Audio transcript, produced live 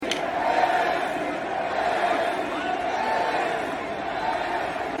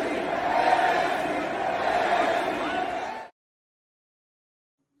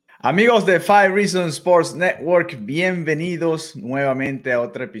Amigos de Five Reasons Sports Network, bienvenidos nuevamente a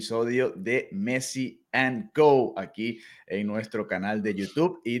otro episodio de Messi and Go aquí en nuestro canal de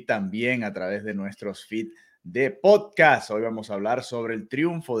YouTube y también a través de nuestros feeds de podcast. Hoy vamos a hablar sobre el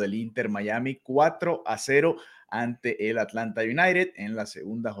triunfo del Inter Miami 4-0 ante el Atlanta United en la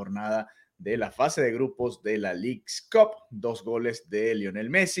segunda jornada de la fase de grupos de la Leagues Cup. 2 goles de Lionel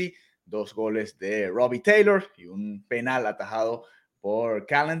Messi, 2 goles de Robbie Taylor y un penal atajado por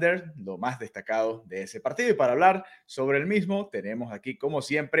Calendar, lo más destacado de ese partido. Y para hablar sobre el mismo, tenemos aquí, como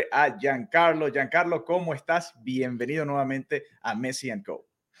siempre, a Giancarlo. Giancarlo, ¿cómo estás? Bienvenido nuevamente a Messi & Co.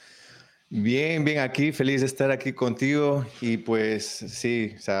 Bien, aquí, feliz de estar aquí contigo y pues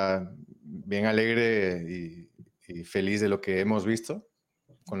sí, o sea, bien alegre y feliz de lo que hemos visto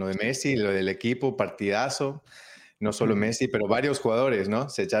con lo de Messi, lo del equipo, partidazo, no solo Messi, pero varios jugadores, ¿no?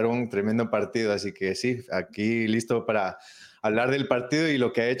 Se echaron un tremendo partido, así que sí, aquí listo para hablar del partido y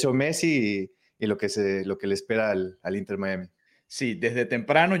lo que ha hecho Messi y lo que le espera al Inter Miami. Sí, desde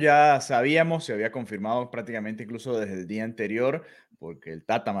temprano ya sabíamos, se había confirmado prácticamente incluso desde el día anterior, porque el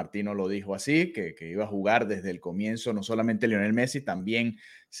Tata Martino lo dijo así, que iba a jugar desde el comienzo no solamente Lionel Messi, también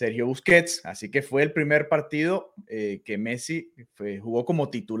Sergio Busquets. Así que fue el primer partido que Messi jugó como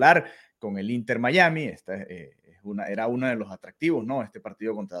titular con el Inter Miami. Era uno de los atractivos, ¿no? Este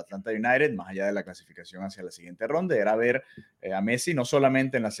partido contra Atlanta United, más allá de la clasificación hacia la siguiente ronda, era ver a Messi no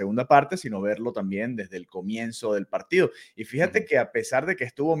solamente en la segunda parte, sino verlo también desde el comienzo del partido. Y fíjate que a pesar de que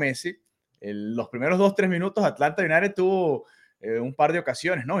estuvo Messi, los primeros 2-3 minutos Atlanta United tuvo un par de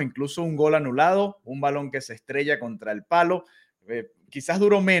ocasiones, ¿no? Incluso un gol anulado, un balón que se estrella contra el palo. Quizás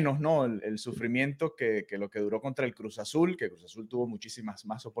duró menos, ¿no? El sufrimiento que lo que duró contra el Cruz Azul, que Cruz Azul tuvo muchísimas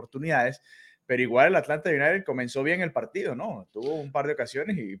más oportunidades, pero igual el Atlanta United comenzó bien el partido, ¿no? Tuvo un par de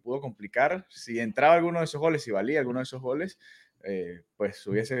ocasiones y pudo complicar. Si entraba alguno de esos goles, si valía alguno de esos goles, pues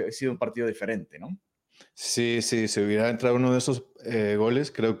hubiese sido un partido diferente, ¿no? Sí, si hubiera entrado uno de esos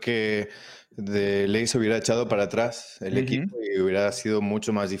goles, creo que de ley se hubiera echado para atrás el equipo y hubiera sido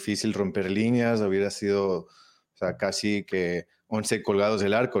mucho más difícil romper líneas, hubiera sido, o sea, casi que 11 colgados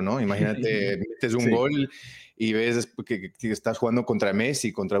del arco, ¿no? Imagínate, metes un Sí. gol y ves que estás jugando contra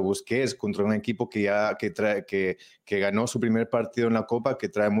Messi, contra Busquets, contra un equipo que ganó su primer partido en la Copa, que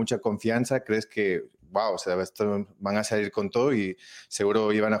trae mucha confianza, crees que, wow, o sea, van a salir con todo y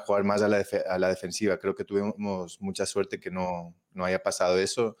seguro iban a jugar más a la defensiva. Creo que tuvimos mucha suerte que no haya pasado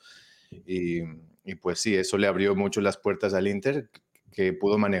eso y, y pues sí, eso le abrió mucho las puertas al Inter, que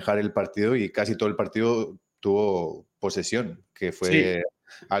pudo manejar el partido y casi todo el partido tuvo posesión, que Sí, fue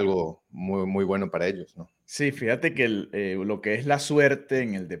algo muy, muy bueno para ellos, ¿no? sí, fíjate que lo que es la suerte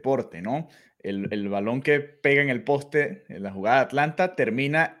en el deporte, ¿no? El balón que pega en el poste en la jugada de Atlanta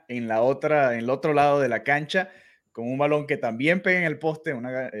termina en en el otro lado de la cancha con un balón que también pega en el poste,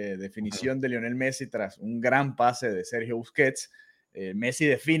 una definición de Lionel Messi tras un gran pase de Sergio Busquets. Messi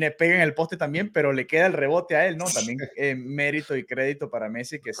define, pega en el poste también, pero le queda el rebote a él, ¿no? También mérito y crédito para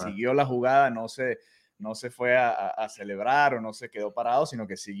Messi que Ajá. siguió la jugada, no se fue a celebrar o no se quedó parado, sino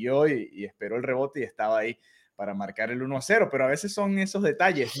que siguió y esperó el rebote y estaba ahí para marcar el 1-0. Pero a veces son esos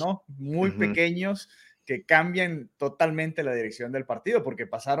detalles, ¿no? Muy Ujú. pequeños que cambian totalmente la dirección del partido, porque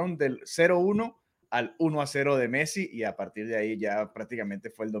pasaron del 0-1 al 1-0 de Messi y a partir de ahí ya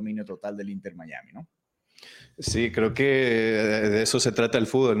prácticamente fue el dominio total del Inter Miami, ¿no? Sí, creo que de eso se trata el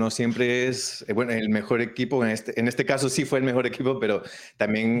fútbol, ¿no? Siempre es, bueno, el mejor equipo, en este caso sí fue el mejor equipo, pero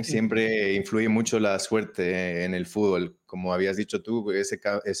también siempre influye mucho la suerte en el fútbol. Como habías dicho tú,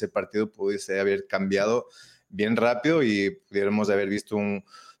 ese partido pudiese haber cambiado bien rápido y pudiéramos haber visto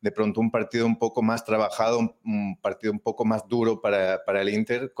de pronto un partido un poco más trabajado, un partido un poco más duro para el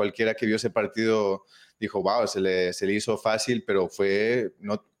Inter. Cualquiera que vio ese partido dijo, wow, se le hizo fácil, pero fue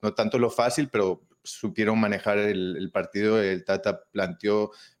no tanto lo fácil, pero supieron manejar el partido. El Tata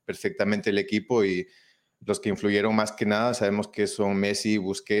planteó perfectamente el equipo y los que influyeron más que nada sabemos que son Messi,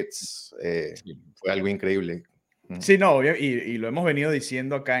 Busquets, Sí. fue algo increíble. Sí, no, obvio, y lo hemos venido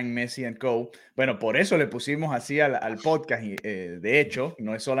diciendo acá en Messi Co. Bueno, por eso le pusimos así al podcast. Y, de hecho,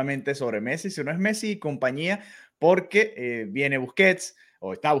 no es solamente sobre Messi, sino es Messi y compañía, porque viene Busquets,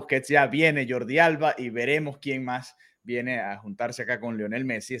 o está Busquets ya, viene Jordi Alba, y veremos quién más viene a juntarse acá con Lionel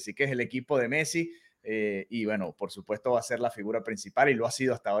Messi. Así que es el equipo de Messi, y bueno, por supuesto va a ser la figura principal, y lo ha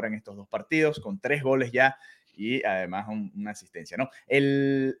sido hasta ahora en estos 2 partidos, con 3 goles ya y además una asistencia, ¿no?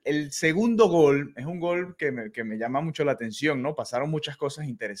 El segundo gol es un gol que me llama mucho la atención, ¿no? Pasaron muchas cosas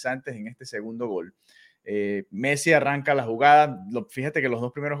interesantes en este segundo gol. Messi arranca la jugada, fíjate que los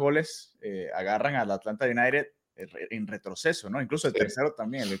 2 primeros goles agarran al Atlanta United en retroceso, ¿no? Incluso el Sí. tercero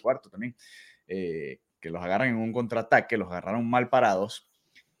también, el cuarto también, que los agarran en un contraataque, los agarraron mal parados.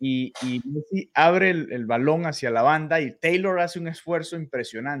 y Messi abre el balón hacia la banda y Taylor hace un esfuerzo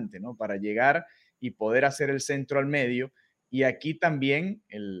impresionante, ¿no? Para llegar y poder hacer el centro al medio. Y aquí también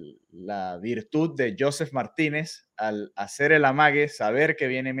la virtud de Joseph Martínez al hacer el amague, saber que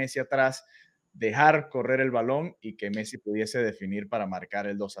viene Messi atrás, dejar correr el balón y que Messi pudiese definir para marcar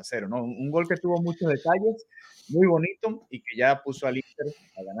el 2-0, ¿no? Un gol que tuvo muchos detalles, muy bonito y que ya puso al Inter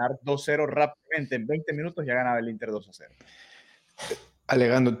a ganar 2-0 rápidamente. En 20 minutos ya ganaba el Inter 2-0.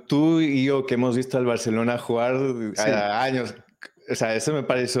 Alegando, tú y yo que hemos visto al Barcelona jugar Sí, años, o sea, eso me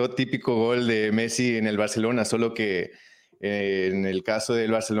pareció típico gol de Messi en el Barcelona, solo que en el caso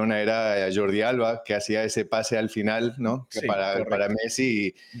del Barcelona era Jordi Alba que hacía ese pase al final, ¿no? Que sí, para correcto.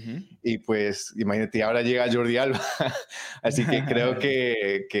 Messi Ujú. y pues imagínate, ahora llega Jordi Alba, así que creo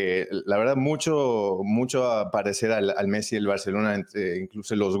que la verdad mucho a parecer al Messi del Barcelona,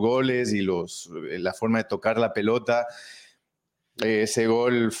 incluso los goles y la forma de tocar la pelota. Ese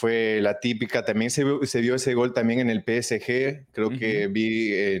gol fue la típica, también se vio ese gol también en el PSG, creo Ujú, que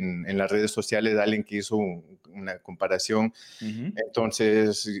vi en las redes sociales de alguien que hizo una comparación. ujú.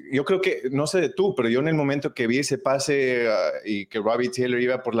 Entonces, yo creo que, no sé de tú, pero yo en el momento que vi ese pase y que Robbie Taylor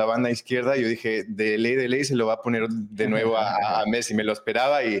iba por la banda izquierda, yo dije, de ley se lo va a poner de nuevo a Messi, me lo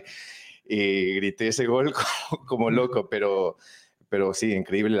esperaba y grité ese gol como loco, pero sí,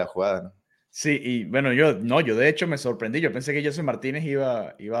 increíble la jugada, ¿no? Sí, y bueno, yo de hecho me sorprendí, yo pensé que José Martínez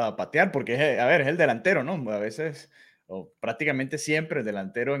iba a patear, porque a ver, es el delantero, ¿no? A veces, o prácticamente siempre, el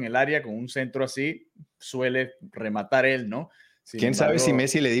delantero en el área con un centro así suele rematar él, ¿no? Sin ¿Quién sabe si embargo,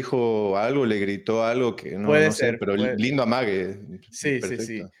 Messi le dijo algo, le gritó algo que puede no sé, ser, pero lindo amague, sí, sí,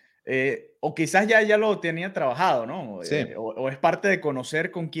 sí. perfecto. O quizás ya lo tenía trabajado, ¿no? Sí, O es parte de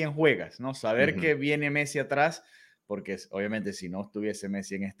conocer con quién juegas, ¿no? Saber ujú, que viene Messi atrás, porque obviamente si no estuviese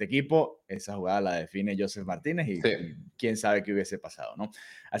Messi en este equipo, esa jugada la define Joseph Martínez sí. y quién sabe qué hubiese pasado, ¿no?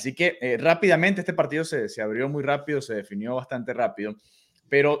 Así que rápidamente este partido se abrió muy rápido, se definió bastante rápido,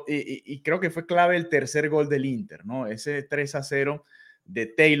 pero y creo que fue clave el tercer gol del Inter, ¿no? Ese 3-0 de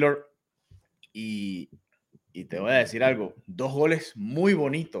Taylor y, y te voy a decir algo, dos goles muy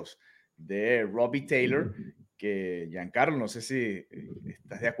bonitos de Robbie Taylor, que Giancarlo, no sé si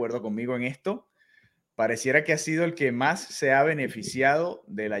estás de acuerdo conmigo en esto, pareciera que ha sido el que más se ha beneficiado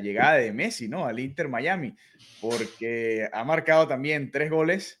de la llegada de Messi, ¿no? Al Inter Miami, porque ha marcado también tres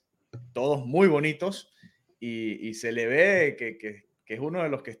goles, todos muy bonitos, y se le ve que es uno de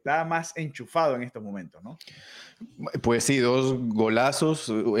los que está más enchufado en estos momentos, ¿no? Pues sí, dos golazos,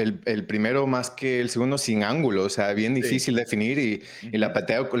 el primero más que el segundo sin ángulo, o sea, bien Sí. difícil definir y la Ujú.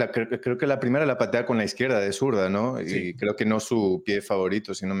 patea, creo que la primera la patea con la izquierda de zurda, ¿no? Sí. Y creo que no su pie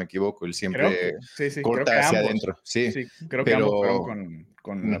favorito, si no me equivoco, él Creo que, siempre sí, creo corta que hacia ambos. adentro, sí, Sí, creo que ambos fueron pero...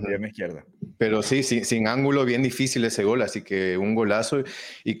 con la ujú. pierna izquierda. Pero sí, sin ángulo, bien difícil ese gol, así que un golazo.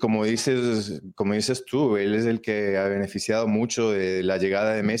 Y como dices tú, él es el que ha beneficiado mucho de la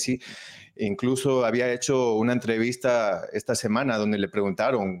llegada de Messi. Incluso había hecho una entrevista esta semana donde le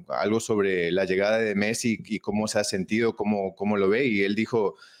preguntaron algo sobre la llegada de Messi y cómo se ha sentido, cómo lo ve. Y él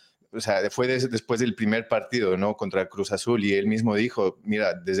dijo, o sea, fue después del primer partido, ¿no? Contra Cruz Azul. Y él mismo dijo,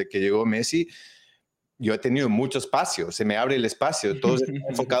 mira, desde que llegó Messi yo he tenido mucho espacio, se me abre el espacio, todos están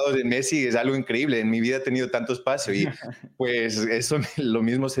enfocados en Messi, es algo increíble, en mi vida he tenido tanto espacio y pues eso lo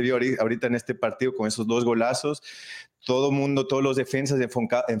mismo se vio ahorita en este partido con esos dos golazos, todo mundo, todos los defensas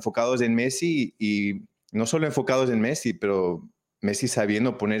enfocados en Messi y no solo enfocados en Messi, pero Messi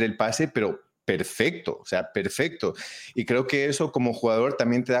sabiendo poner el pase, pero perfecto, o sea, perfecto. Y creo que eso como jugador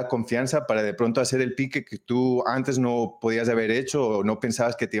también te da confianza para de pronto hacer el pique que tú antes no podías haber hecho o no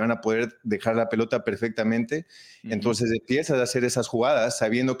pensabas que te iban a poder dejar la pelota perfectamente. Ujú. Entonces empiezas a hacer esas jugadas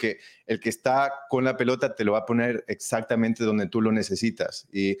sabiendo que el que está con la pelota te lo va a poner exactamente donde tú lo necesitas.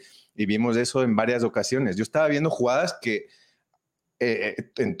 Y vimos eso en varias ocasiones. Yo estaba viendo jugadas que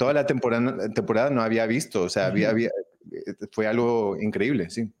en toda la temporada no había visto, o sea, fue algo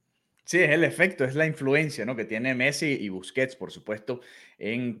increíble, sí. Sí, es el efecto, es la influencia, ¿no? Que tiene Messi y Busquets, por supuesto,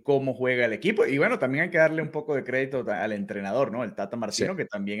 en cómo juega el equipo. Y bueno, también hay que darle un poco de crédito al entrenador, ¿no? El Tata Sí. Martino, que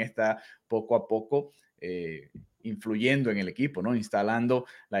también está poco a poco influyendo en el equipo, ¿no? Instalando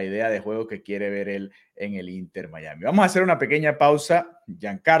la idea de juego que quiere ver él en el Inter Miami. Vamos a hacer una pequeña pausa,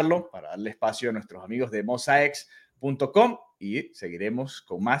 Giancarlo, para darle espacio a nuestros amigos de mosaics.com y seguiremos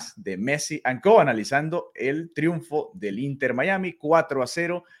con más de Messi Co, analizando el triunfo del Inter Miami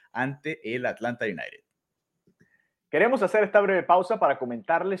 4-0 ante el Atlanta United. Queremos hacer esta breve pausa para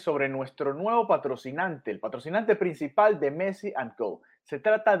comentarles sobre nuestro nuevo patrocinante, el patrocinante principal de Messi Co. Se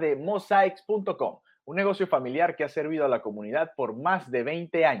trata de mosaics.com, un negocio familiar que ha servido a la comunidad por más de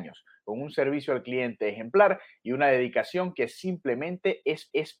 20 años, con un servicio al cliente ejemplar y una dedicación que simplemente es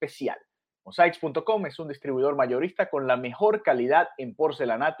especial. Mosaics.com es un distribuidor mayorista con la mejor calidad en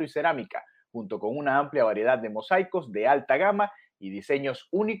porcelanato y cerámica, junto con una amplia variedad de mosaicos de alta gama y diseños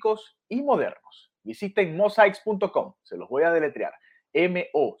únicos y modernos. Visiten mosaics.com, se los voy a deletrear: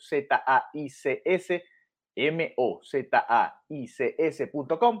 Mozaics,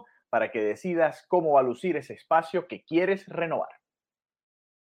 Mozaics.com, para que decidas cómo va a lucir ese espacio que quieres renovar.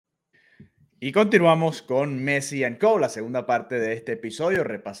 Y continuamos con Messi and Co., la segunda parte de este episodio,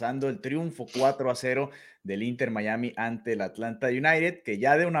 repasando el triunfo 4-0 del Inter Miami ante el Atlanta United, que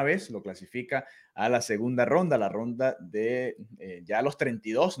ya de una vez lo clasifica a la segunda ronda, la ronda de ya los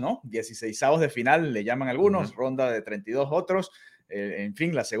 32, ¿no? 16avos de final, le llaman algunos, ronda de 32 otros. En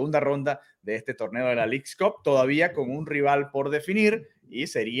fin, la segunda ronda de este torneo de la Leagues Cup, todavía con un rival por definir, y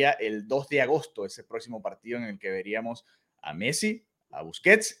sería el 2 de agosto, ese próximo partido en el que veríamos a Messi, a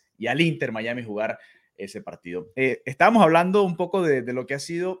Busquets y al Inter Miami jugar ese partido. Estábamos hablando un poco de lo que ha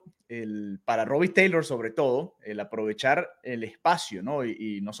sido para Robbie Taylor, sobre todo, el aprovechar el espacio, ¿no?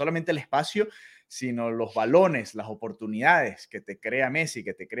 Y no solamente el espacio, sino los balones, las oportunidades que te crea Messi,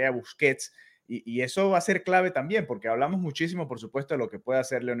 que te crea Busquets. Y eso va a ser clave también, porque hablamos muchísimo, por supuesto, de lo que puede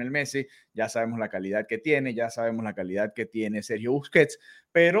hacer Lionel Messi. Ya sabemos la calidad que tiene, ya sabemos la calidad que tiene Sergio Busquets,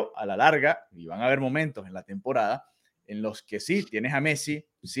 pero a la larga, y van a haber momentos en la temporada en los que sí, tienes a Messi,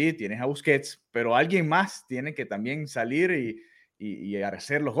 sí, tienes a Busquets, pero alguien más tiene que también salir y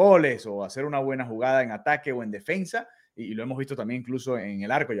hacer los goles o hacer una buena jugada en ataque o en defensa, y lo hemos visto también incluso en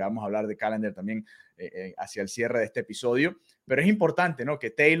el arco. Ya vamos a hablar de Callender también hacia el cierre de este episodio, pero es importante, ¿no?,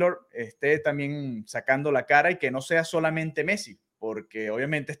 que Taylor esté también sacando la cara y que no sea solamente Messi, porque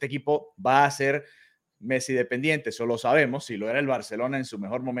obviamente este equipo va a ser Messi dependiente, eso lo sabemos. Si lo era el Barcelona en su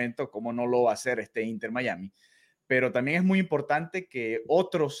mejor momento, ¿cómo no lo va a hacer este Inter Miami? Pero también es muy importante que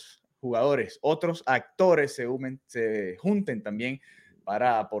otros jugadores, otros actores se junten también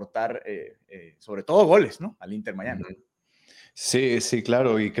para aportar, sobre todo goles, ¿no?, al Inter Miami. Sí, sí,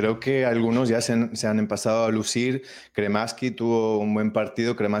 claro, y creo que algunos ya se han empezado a lucir. Cremaschi tuvo un buen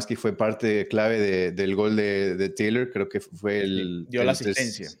partido. Cremaschi fue parte clave del gol de Taylor. Creo que fue Sí, dio la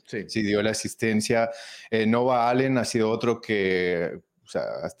asistencia, sí. sí, dio la asistencia. Nova Allen ha sido otro que, o sea,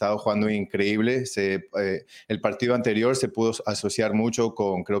 ha estado jugando increíble. El partido anterior se pudo asociar mucho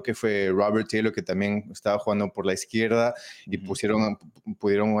con, creo que fue Robert Taylor, que también estaba jugando por la izquierda, y pudieron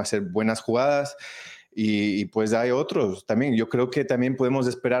hacer buenas jugadas. Y pues hay otros también. Yo creo que también podemos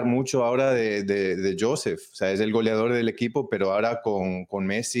esperar mucho ahora de Joseph. O sea, es el goleador del equipo, pero ahora con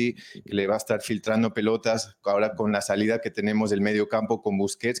Messi, que le va a estar filtrando pelotas, ahora con la salida que tenemos del medio campo con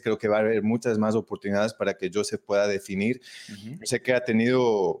Busquets, creo que va a haber muchas más oportunidades para que Joseph pueda definir. Sé que ha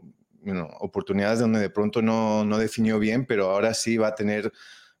tenido oportunidades donde de pronto no definió bien, pero ahora sí va a tener...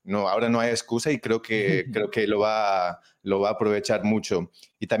 No, ahora no hay excusa, y creo que lo va a aprovechar mucho.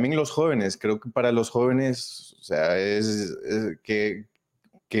 Y también los jóvenes, creo que para los jóvenes, o sea,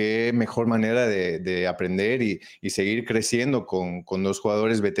 qué mejor manera de aprender y seguir creciendo con dos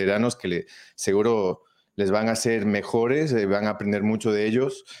jugadores veteranos que seguro les van a hacer mejores, van a aprender mucho de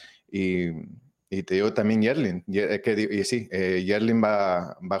ellos. Y te digo también Yerlin, Yerlin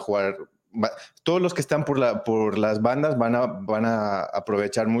va a jugar. Todos los que están por las bandas van a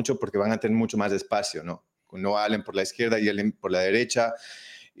aprovechar mucho, porque van a tener mucho más espacio, ¿no? No Allen por la izquierda y Allen por la derecha.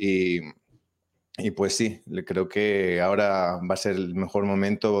 Y pues sí, creo que ahora va a ser el mejor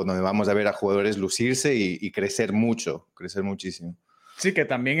momento donde vamos a ver a jugadores lucirse y crecer mucho, crecer muchísimo. Sí, que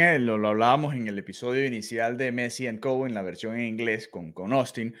también lo hablábamos en el episodio inicial de Messi and Co., en la versión en inglés con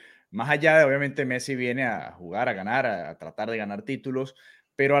Austin. Más allá de, obviamente, Messi viene a jugar, a ganar, a tratar de ganar títulos,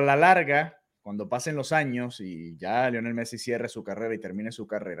 pero a la larga, cuando pasen los años y ya Lionel Messi cierre su carrera y termine su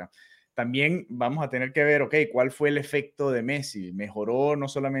carrera, también vamos a tener que ver, ok, ¿cuál fue el efecto de Messi? ¿Mejoró no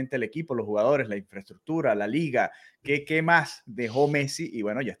solamente el equipo, los jugadores, la infraestructura, la liga? ¿Qué más dejó Messi? Y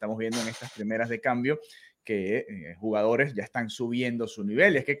bueno, ya estamos viendo en estas primeras de cambio que jugadores ya están subiendo su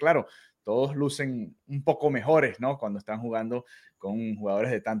nivel. Y es que, claro, todos lucen un poco mejores, ¿no?, cuando están jugando con jugadores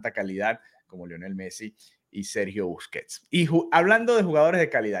de tanta calidad como Lionel Messi y Sergio Busquets. Y hablando de jugadores de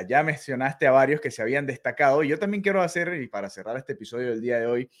calidad, ya mencionaste a varios que se habían destacado, y yo también quiero hacer, y para cerrar este episodio del día de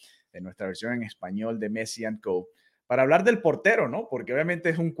hoy, de nuestra versión en español de Messi and Co., para hablar del portero, ¿no? Porque obviamente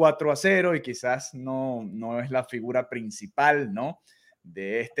es un 4-0 y quizás no es la figura principal, ¿no?,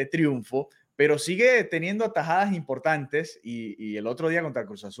 de este triunfo, pero sigue teniendo atajadas importantes, y el otro día contra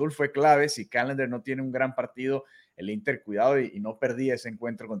Cruz Azul fue clave. Si Callender no tiene un gran partido, el Inter, cuidado, y no perdía ese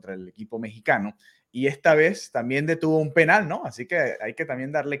encuentro contra el equipo mexicano. Y esta vez también detuvo un penal, ¿no? Así que hay que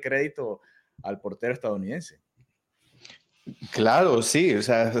también darle crédito al portero estadounidense. Claro, sí, o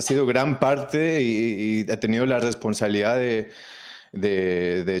sea, ha sido gran parte y ha tenido la responsabilidad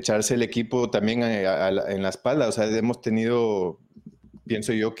de echarse el equipo también en la espalda. O sea, hemos tenido,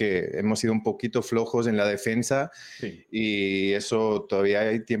 pienso yo, que hemos sido un poquito flojos en la defensa, Sí. y eso todavía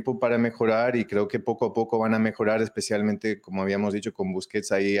hay tiempo para mejorar, y creo que poco a poco van a mejorar, especialmente, como habíamos dicho, con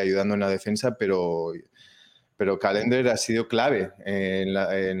Busquets ahí ayudando en la defensa, pero Callender ha sido clave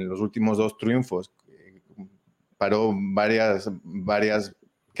en los últimos 2 triunfos. Paró varias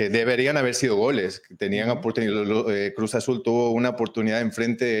que deberían haber sido goles, que tenían oportunidad. Cruz Azul tuvo una oportunidad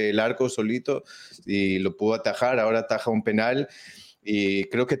enfrente del arco solito y lo pudo atajar, ahora ataja un penal. Y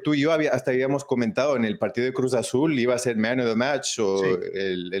creo que tú y yo hasta habíamos comentado en el partido de Cruz Azul iba a ser man of the match o Sí.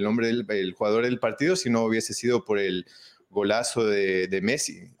 el jugador del partido si no hubiese sido por el golazo de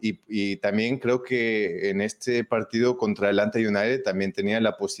Messi. Y también creo que en este partido contra el Atlanta United también tenía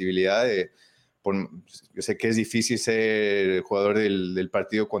la posibilidad yo sé que es difícil ser jugador del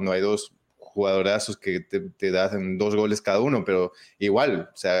partido cuando hay 2 jugadorazos que te dan 2 goles cada uno, pero igual,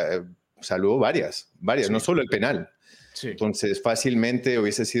 o sea, salvó varias, Sí. no solo el penal. Sí. Entonces, fácilmente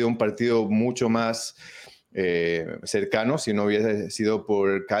hubiese sido un partido mucho más cercano si no hubiese sido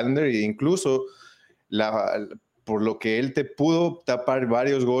por Callender, e incluso por lo que él te pudo tapar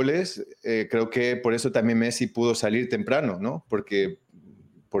varios goles, creo que por eso también Messi pudo salir temprano, ¿no? Porque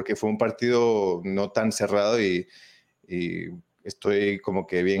fue un partido no tan cerrado, y estoy como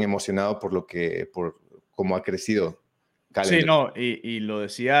que bien emocionado por cómo ha crecido Sí, Callender. no, y lo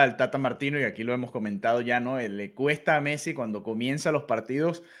decía el Tata Martino, y aquí lo hemos comentado ya, ¿no? Le cuesta a Messi cuando comienza los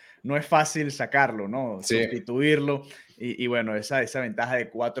partidos, no es fácil sacarlo, ¿no? Sí. Sustituirlo. Y bueno, esa ventaja de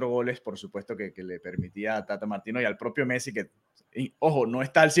 4 goles, por supuesto, que le permitía a Tata Martino y al propio Messi, que, ojo, no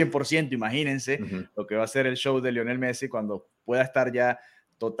está al 100%, imagínense Uh-huh. lo que va a ser el show de Lionel Messi cuando pueda estar ya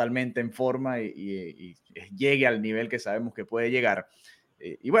totalmente en forma y llegue al nivel que sabemos que puede llegar.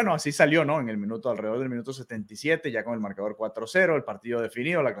 Y bueno, así salió, ¿no? Alrededor del minuto 77, ya con el marcador 4-0, el partido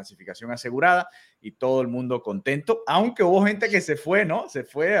definido, la clasificación asegurada y todo el mundo contento, aunque hubo gente que se fue, ¿no? Se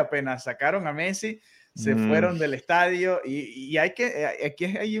fue apenas sacaron a Messi, se fueron del estadio y aquí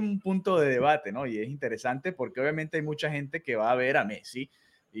hay un punto de debate, ¿no? Y es interesante porque obviamente hay mucha gente que va a ver a Messi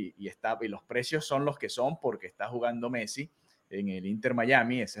y los precios son los que son porque está jugando Messi en el Inter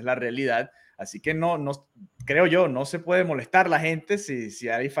Miami, esa es la realidad. Así que no, creo yo, no se puede molestar la gente si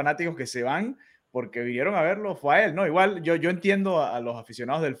hay fanáticos que se van porque vinieron a verlo, fue a él, ¿no? Igual yo entiendo a los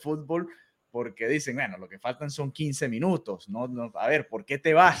aficionados del fútbol porque dicen, bueno, lo que faltan son 15 minutos, ¿no? A ver, ¿por qué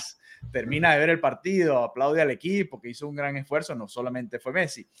te vas? Termina de ver el partido, aplaude al equipo que hizo un gran esfuerzo, no solamente fue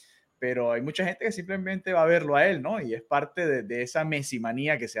Messi, pero hay mucha gente que simplemente va a verlo a él, ¿no? Y es parte de esa Messi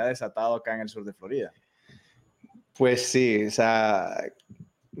manía que se ha desatado acá en el sur de Florida. Pues sí, o sea,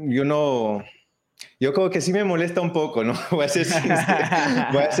 yo como que sí me molesta un poco, ¿no? Voy a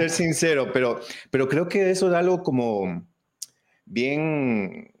ser sincero, pero creo que eso es algo como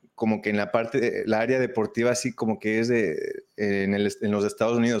bien, como que en la área deportiva, así como que es en los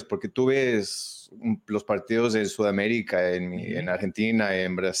Estados Unidos, porque tú ves los partidos en Sudamérica, en Argentina,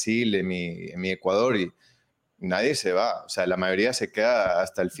 en Brasil, en mi Ecuador, y nadie se va, o sea, la mayoría se queda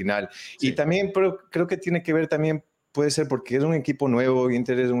hasta el final. Sí. Y también creo que tiene que ver también, puede ser porque es un equipo nuevo,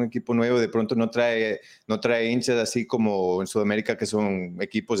 Inter es un equipo nuevo, de pronto no trae hinchas así como en Sudamérica, que son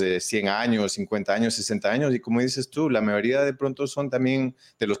equipos de 100 años, 50 años, 60 años, y como dices tú, la mayoría de pronto son también,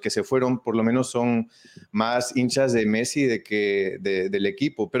 de los que se fueron, por lo menos son más hinchas de Messi del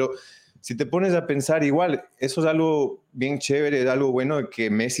equipo, pero si te pones a pensar igual, eso es algo bien chévere, es algo bueno que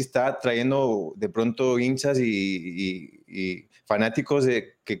Messi está trayendo de pronto hinchas y fanáticos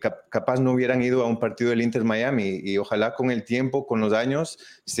que capaz no hubieran ido a un partido del Inter Miami, y ojalá con el tiempo, con los años,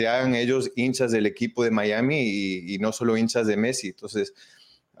 se hagan ellos hinchas del equipo de Miami y no solo hinchas de Messi. Entonces,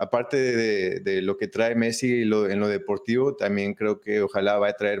 aparte de lo que trae Messi en lo deportivo, también creo que ojalá va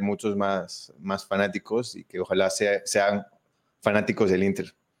a traer muchos más fanáticos y que ojalá sean fanáticos del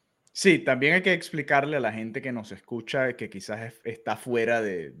Inter. Sí, también hay que explicarle a la gente que nos escucha, que quizás está fuera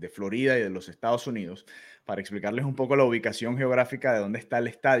de Florida y de los Estados Unidos, para explicarles un poco la ubicación geográfica de dónde está el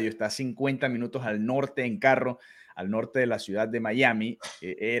estadio. Está a 50 minutos al norte en carro, al norte de la ciudad de Miami.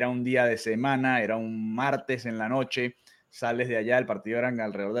 Era un día de semana, era un martes en la noche. Sales de allá, el partido eran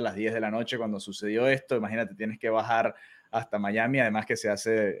alrededor de las 10 de la noche cuando sucedió esto. Imagínate, tienes que bajar hasta Miami, además que se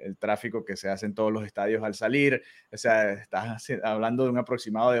hace el tráfico que se hace en todos los estadios al salir. O sea, estás hablando de un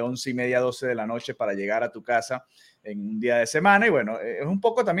aproximado de 11:30, 12 de la noche para llegar a tu casa en un día de semana. Y bueno, es un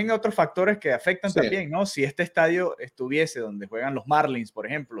poco también otros factores que afectan también, ¿no? Si este estadio estuviese donde juegan los Marlins, por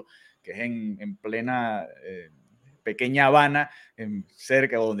ejemplo, que es en plena pequeña Habana,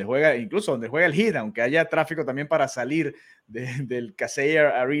 cerca donde juega, incluso donde juega el Heat, aunque haya tráfico también para salir del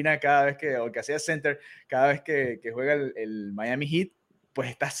Kaseya Arena cada vez que, o el Kaseya Center, cada vez que juega el Miami Heat, pues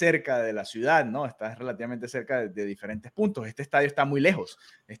está cerca de la ciudad, ¿no? Está relativamente cerca de diferentes puntos. Este estadio está muy lejos,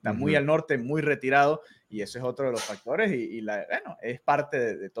 está muy al norte, muy retirado, y eso es otro de los factores, bueno, es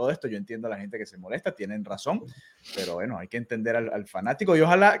parte de todo esto. Yo entiendo a la gente que se molesta, tienen razón, pero bueno, hay que entender al fanático, y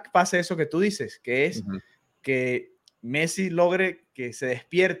ojalá pase eso que tú dices, que es que Messi logre que se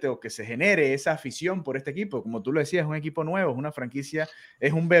despierte o que se genere esa afición por este equipo. Como tú lo decías, es un equipo nuevo, es una franquicia,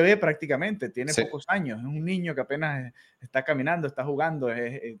 es un bebé prácticamente, tiene pocos años, es un niño que apenas está caminando, está jugando,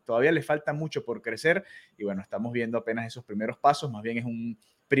 todavía le falta mucho por crecer, y bueno, estamos viendo apenas esos primeros pasos. Más bien es un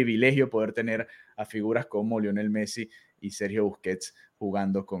privilegio poder tener a figuras como Lionel Messi y Sergio Busquets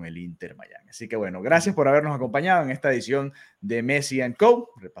jugando con el Inter Miami. Así que bueno, gracias por habernos acompañado en esta edición de Messi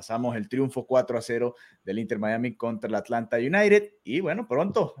 &Co. Repasamos el triunfo 4-0 del Inter Miami contra el Atlanta United, y bueno,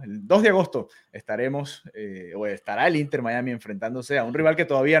 pronto, el 2 de agosto, estará el Inter Miami enfrentándose a un rival que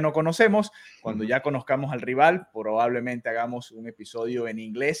todavía no conocemos. Cuando ya conozcamos al rival, probablemente hagamos un episodio en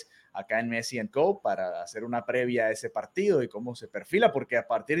inglés acá en Messi &Co. Para hacer una previa a ese partido y cómo se perfila, porque a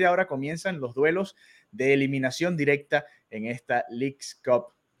partir de ahora comienzan los duelos de eliminación directa en esta Leagues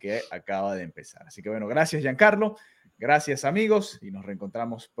Cup que acaba de empezar. Así que bueno, gracias Giancarlo, gracias amigos, y nos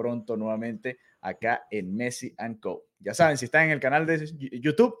reencontramos pronto nuevamente acá en Messi &Co. Ya saben, si están en el canal de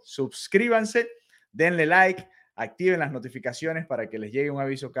YouTube, suscríbanse, denle like, activen las notificaciones para que les llegue un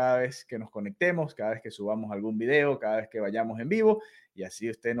aviso cada vez que nos conectemos, cada vez que subamos algún video, cada vez que vayamos en vivo, y así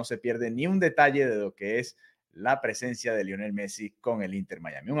usted no se pierde ni un detalle de lo que es la presencia de Lionel Messi con el Inter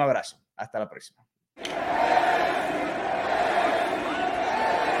Miami. Un abrazo, hasta la próxima.